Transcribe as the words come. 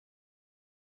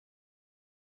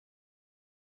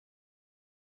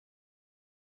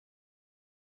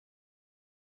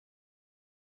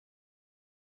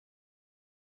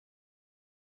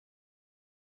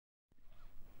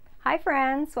Hi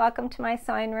friends, welcome to my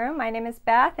sewing room. My name is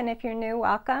Beth, and if you're new,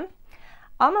 welcome.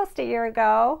 Almost a year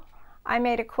ago, I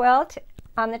made a quilt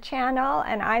on the channel,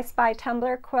 an I Spy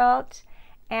tumbler quilt,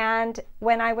 and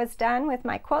when I was done with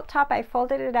my quilt top, I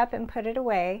folded it up and put it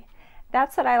away.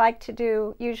 That's what I like to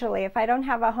do usually. If I don't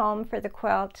have a home for the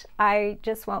quilt, I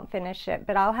just won't finish it,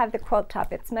 but I'll have the quilt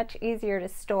top. It's much easier to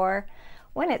store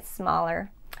when it's smaller.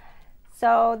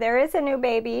 So there is a new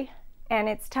baby, and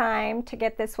it's time to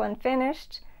get this one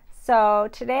finished. So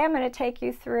today I'm going to take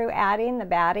you through adding the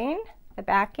batting, the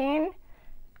backing,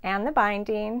 and the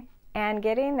binding, and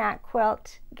getting that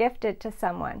quilt gifted to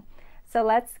someone. So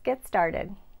let's get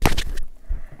started.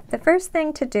 The first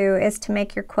thing to do is to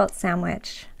make your quilt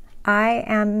sandwich. I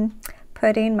am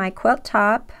putting my quilt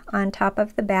top on top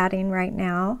of the batting right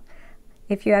now.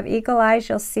 If you have eagle eyes,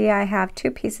 you'll see I have two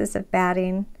pieces of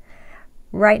batting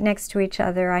right next to each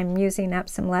other. I'm using up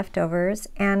some leftovers,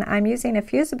 and I'm using a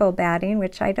fusible batting,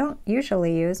 which I don't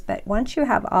usually use, but once you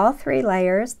have all three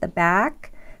layers, the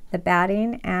back, the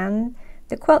batting, and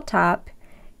the quilt top,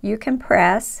 you can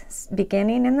press,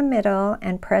 beginning in the middle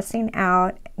and pressing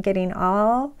out, getting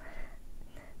all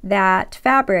that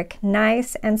fabric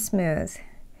nice and smooth.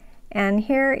 And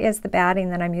here is the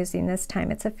batting that I'm using this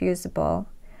time. It's a fusible,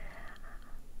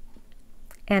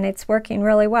 and it's working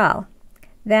really well.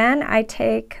 Then I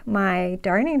take my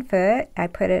darning foot, I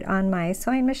put it on my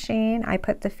sewing machine, I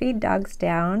put the feed dogs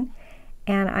down,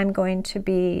 and I'm going to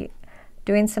be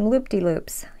doing some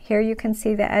loop-de-loops. Here you can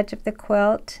see the edge of the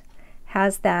quilt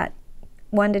has that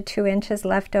 1 to 2 inches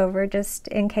left over just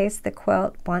in case the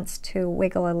quilt wants to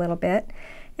wiggle a little bit.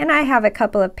 And I have a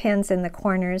couple of pins in the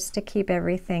corners to keep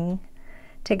everything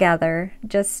together,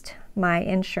 just my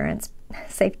insurance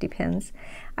safety pins.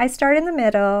 I start in the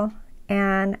middle,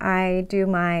 and I do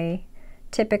my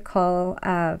typical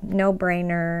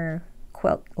no-brainer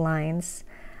quilt lines.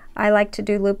 I like to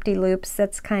do loop-de-loops.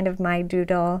 That's kind of my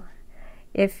doodle.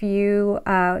 If you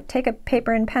take a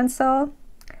paper and pencil,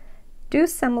 do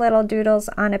some little doodles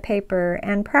on a paper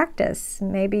and practice.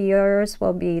 Maybe yours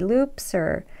will be loops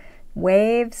or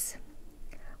waves,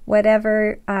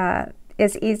 whatever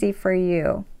is easy for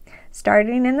you.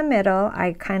 Starting in the middle,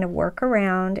 I kind of work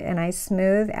around and I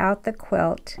smooth out the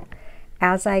quilt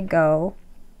as I go,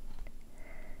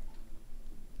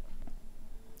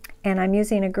 and I'm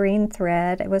using a green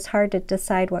thread. It was hard to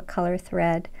decide what color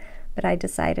thread, but I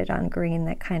decided on green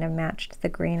that kind of matched the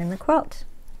green in the quilt.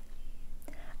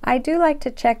 I do like to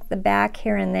check the back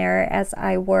here and there as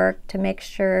I work to make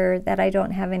sure that I don't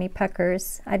have any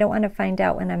puckers. I don't want to find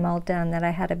out when I'm all done that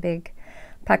I had a big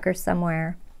pucker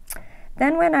somewhere.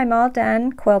 Then when I'm all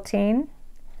done quilting,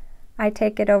 I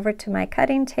take it over to my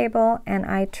cutting table and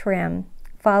I trim,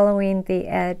 following the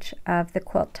edge of the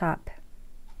quilt top.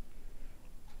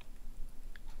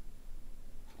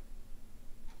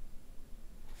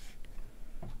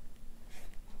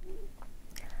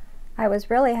 I was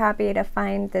really happy to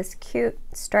find this cute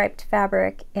striped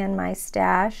fabric in my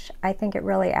stash. I think it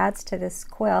really adds to this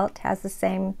quilt. It has the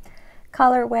same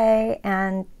colorway,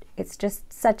 and it's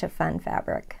just such a fun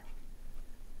fabric.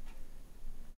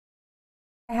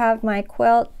 I have my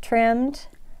quilt trimmed.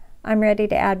 I'm ready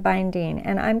to add binding,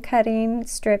 and I'm cutting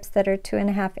strips that are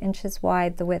 2.5 inches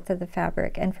wide, the width of the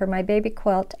fabric, and for my baby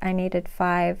quilt I needed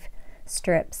 5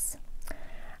 strips.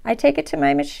 I take it to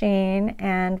my machine,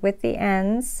 and with the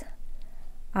ends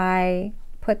I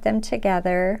put them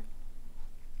together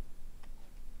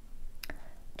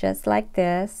just like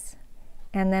this,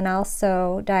 and then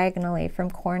also diagonally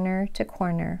from corner to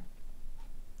corner,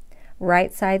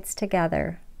 right sides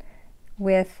together.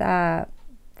 With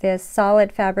this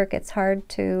solid fabric, it's hard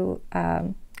to,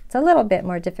 it's a little bit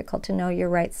more difficult to know your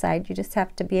right side. You just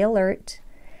have to be alert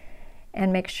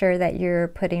and make sure that you're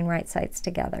putting right sides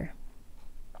together.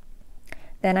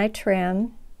 Then I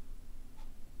trim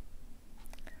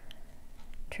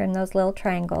those little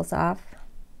triangles off.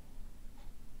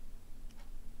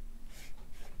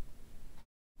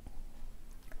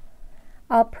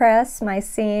 I'll press my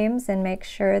seams and make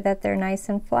sure that they're nice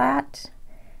and flat.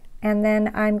 And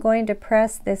then I'm going to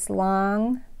press this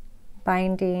long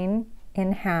binding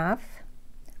in half,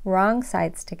 wrong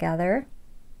sides together,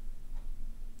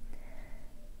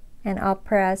 and I'll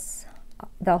press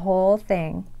the whole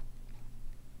thing.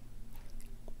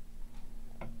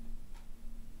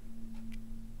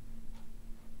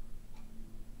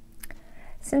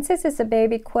 Since this is a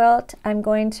baby quilt, I'm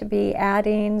going to be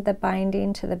adding the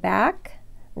binding to the back,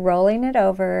 rolling it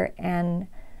over, and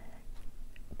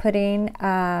putting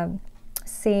a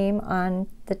seam on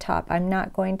the top. I'm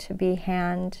not going to be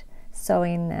hand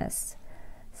sewing this.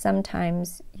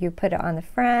 Sometimes you put it on the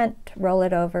front, roll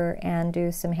it over, and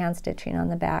do some hand stitching on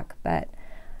the back, but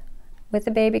with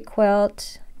a baby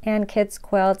quilt and kids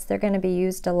quilts, they're going to be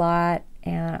used a lot,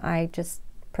 and I just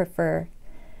prefer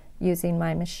using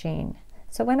my machine.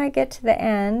 So when I get to the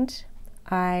end,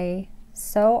 I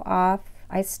sew off.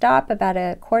 I stop about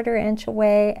a 1/4 inch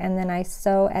away, and then I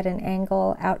sew at an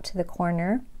angle out to the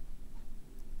corner.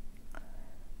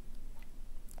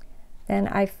 Then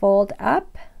I fold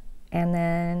up, and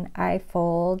then I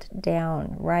fold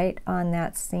down right on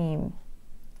that seam.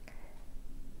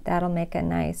 That'll make a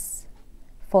nice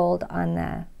fold on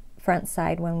the front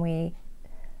side when we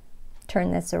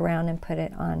turn this around and put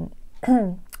it on,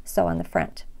 sew on the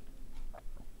front.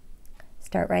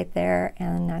 Start right there,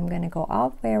 and I'm going to go all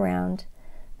the way around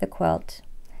the quilt.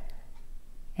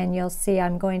 And you'll see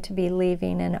I'm going to be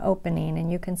leaving an opening,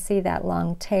 and you can see that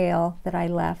long tail that I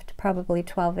left, probably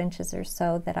 12 inches or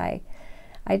so, that I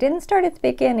didn't start at the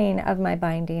beginning of my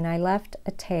binding. I left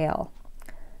a tail.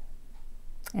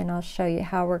 And I'll show you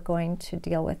how we're going to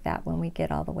deal with that when we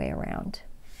get all the way around.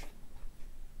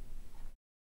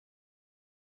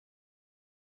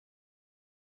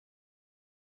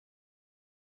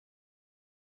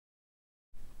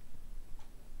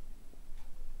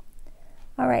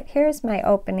 All right, here's my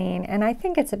opening, and I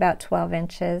think it's about 12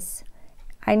 inches.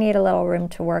 I need a little room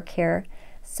to work here.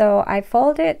 So I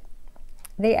fold it,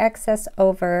 the excess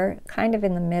over, kind of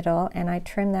in the middle, and I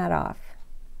trim that off.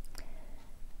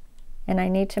 And I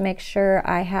need to make sure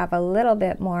I have a little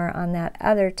bit more on that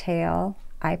other tail.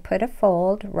 I put a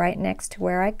fold right next to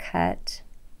where I cut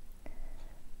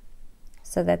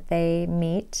so that they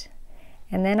meet.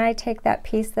 And then I take that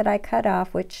piece that I cut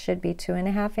off, which should be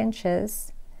 2.5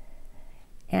 inches,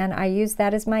 and I use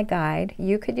that as my guide.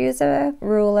 You could use a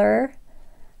ruler,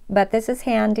 but this is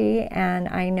handy, and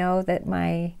I know that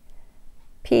my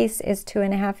piece is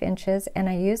 2.5 inches, and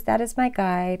I use that as my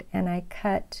guide, and I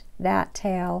cut that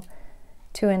tail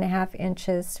 2.5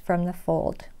 inches from the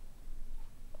fold.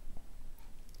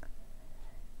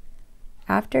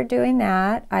 After doing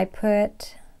that, I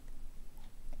put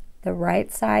the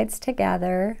right sides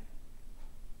together,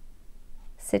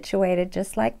 situated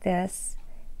just like this,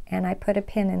 and I put a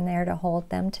pin in there to hold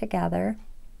them together.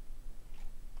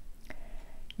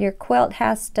 Your quilt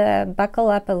has to buckle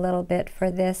up a little bit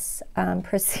for this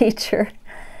procedure.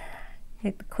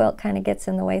 The quilt kind of gets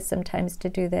in the way sometimes to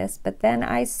do this, but then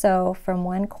I sew from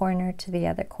one corner to the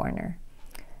other corner.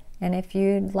 And if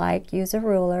you'd like, use a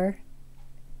ruler,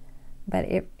 but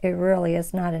it really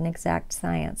is not an exact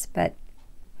science, but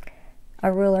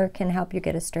a ruler can help you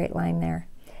get a straight line there.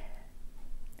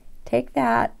 Take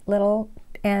that little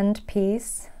end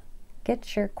piece,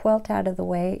 get your quilt out of the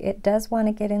way. It does want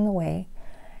to get in the way.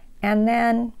 And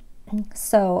then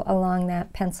sew along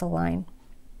that pencil line.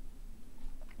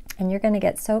 And you're going to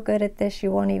get so good at this,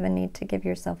 you won't even need to give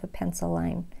yourself a pencil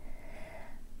line.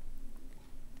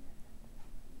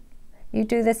 You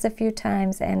do this a few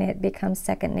times and it becomes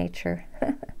second nature.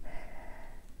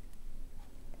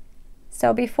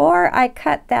 So before I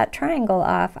cut that triangle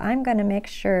off, I'm going to make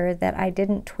sure that I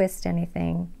didn't twist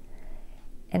anything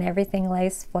and everything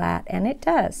lays flat, and it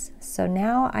does. So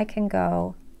now I can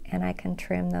go and I can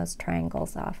trim those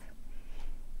triangles off.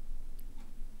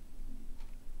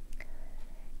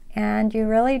 And you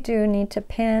really do need to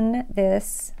pin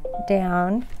this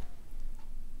down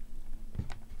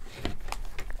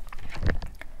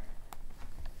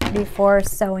before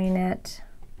sewing it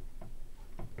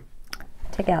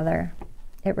together.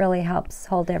 It really helps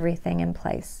hold everything in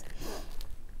place.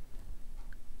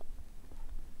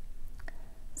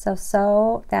 So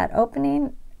sew that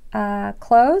opening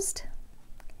closed,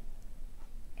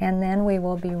 and then we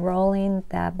will be rolling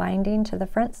the binding to the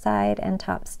front side and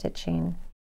top stitching.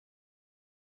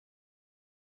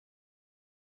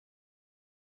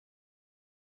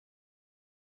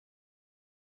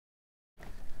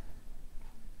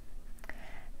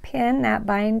 Pin that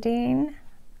binding,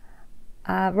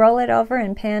 roll it over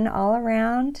and pin all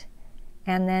around,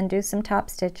 and then do some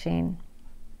top stitching.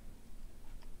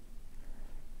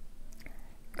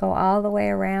 Go all the way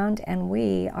around, and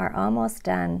we are almost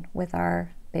done with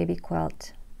our baby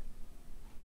quilt.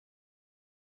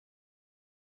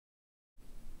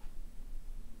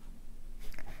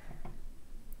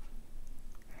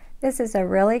 This is a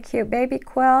really cute baby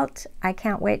quilt. I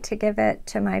can't wait to give it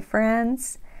to my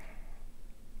friends.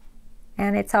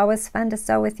 And it's always fun to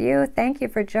sew with you. Thank you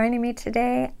for joining me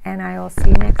today, and I will see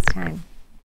you next time.